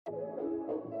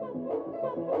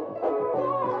Good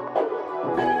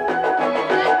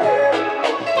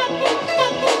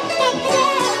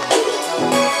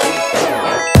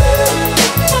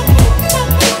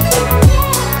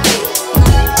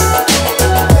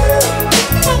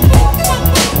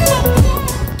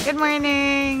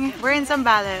morning! We're in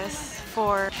Zambales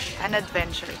for an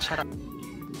adventure.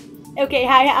 Okay,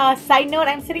 hi. Side note,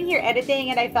 I'm sitting here editing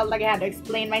and I felt like I had to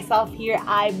explain myself here.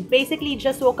 I basically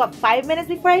just woke up 5 minutes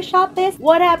before I shot this.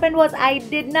 What happened was I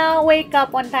did not wake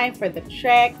up on time for the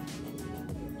trek.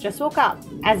 Just woke up.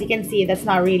 As you can see, that's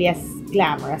not really as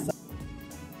glamorous.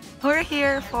 We're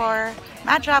here for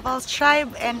Matt Travel's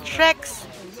Tribe and Treks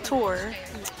tour.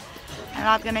 I'm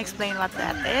not gonna explain what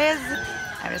that is.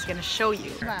 I'm just gonna show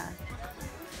you.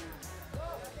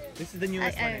 This is the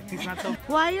newest one. It's not so...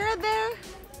 Why are there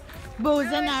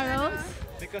bows and arrows?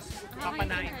 Because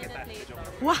papanain kita.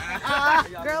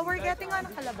 Girl, we're getting on a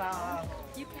carabao.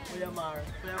 You can.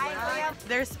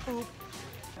 There's poop.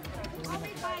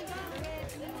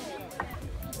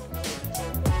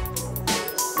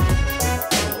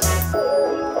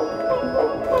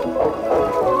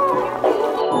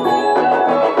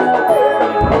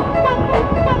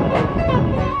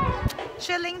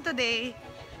 Chilling today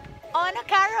on a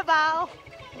carabao.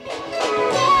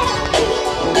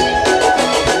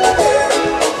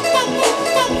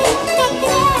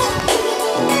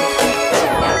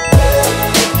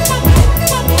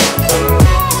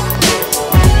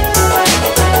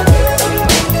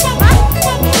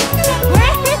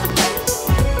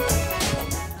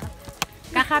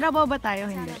 Kakarabaw ba tayo?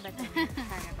 Hindi.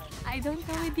 I don't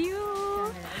go with you.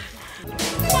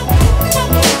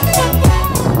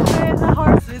 There's a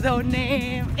horse with no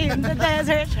name in the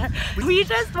desert. We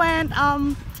just went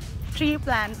tree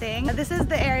planting. This is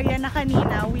the area na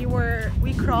kanina we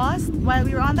crossed while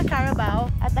we were on the carabao.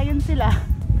 At ayun sila.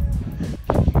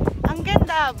 Ang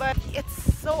ganda, but it's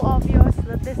so obvious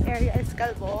that this area is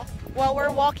kalbo. What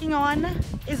we're walking on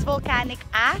is volcanic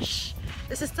ash.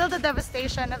 This is still the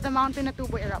devastation of the Mount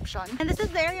Pinatubo eruption. And this is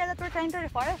the area that we're trying to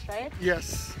reforest, right?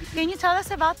 Yes. Can you tell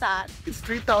us about that? It's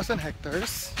 3,000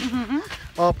 hectares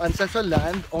of ancestral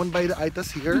land owned by the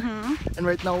Aitas here. And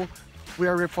right now, we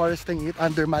are reforesting it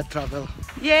under Mad Travel.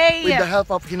 Yay! With the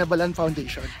help of Hinabalan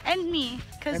Foundation. And me,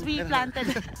 because we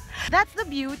planted it. That's the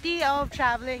beauty of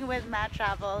traveling with Mad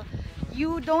Travel.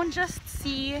 You don't just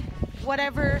see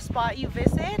whatever spot you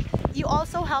visit, you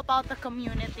also help out the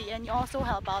community and you also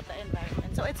help out the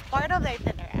environment. So it's part of the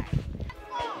itinerary.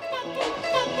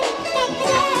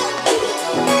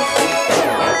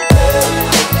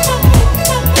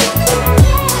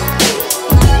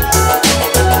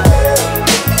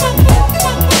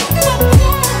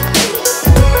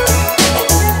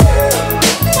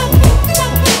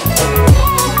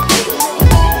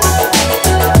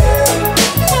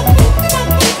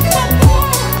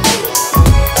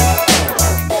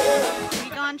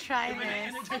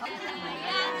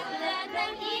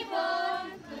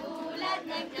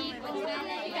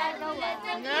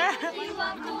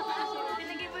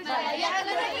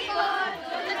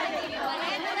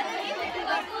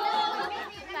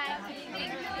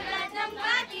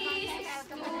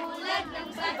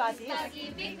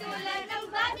 Pag-ibig tulad ng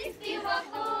batis, diwa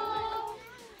ko.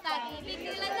 Pag-ibig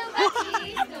tulad ng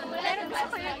batis, tulad ng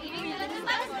batis, pag-ibig tulad ng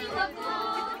batis, diwa ko.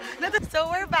 So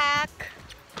we're back.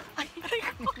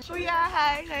 Kuya,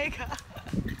 hi.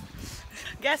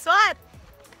 Guess what?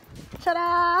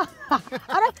 Tada!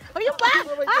 Aray! Oh, yung ba?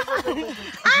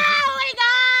 Oh my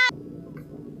God!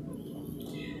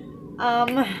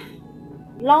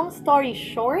 Long story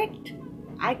short,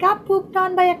 I got pooped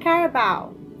on by a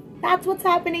carabao. That's what's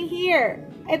happening here.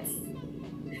 It's...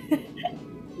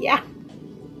 yeah.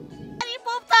 He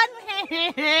pooped on me!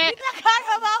 The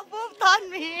carabao pooped on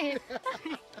me!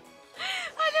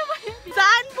 Ano ba yun?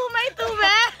 Saan po may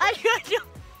tubig? Ayun yung...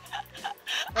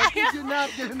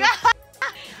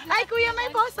 Ay, kuya, may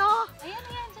poso.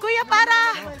 Kuya,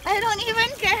 para. I don't even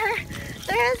care.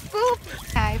 There's poop.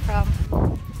 Hi, from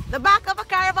the back of a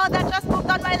carabao that just pooped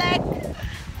on my leg.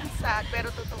 Sad, pero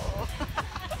totoo.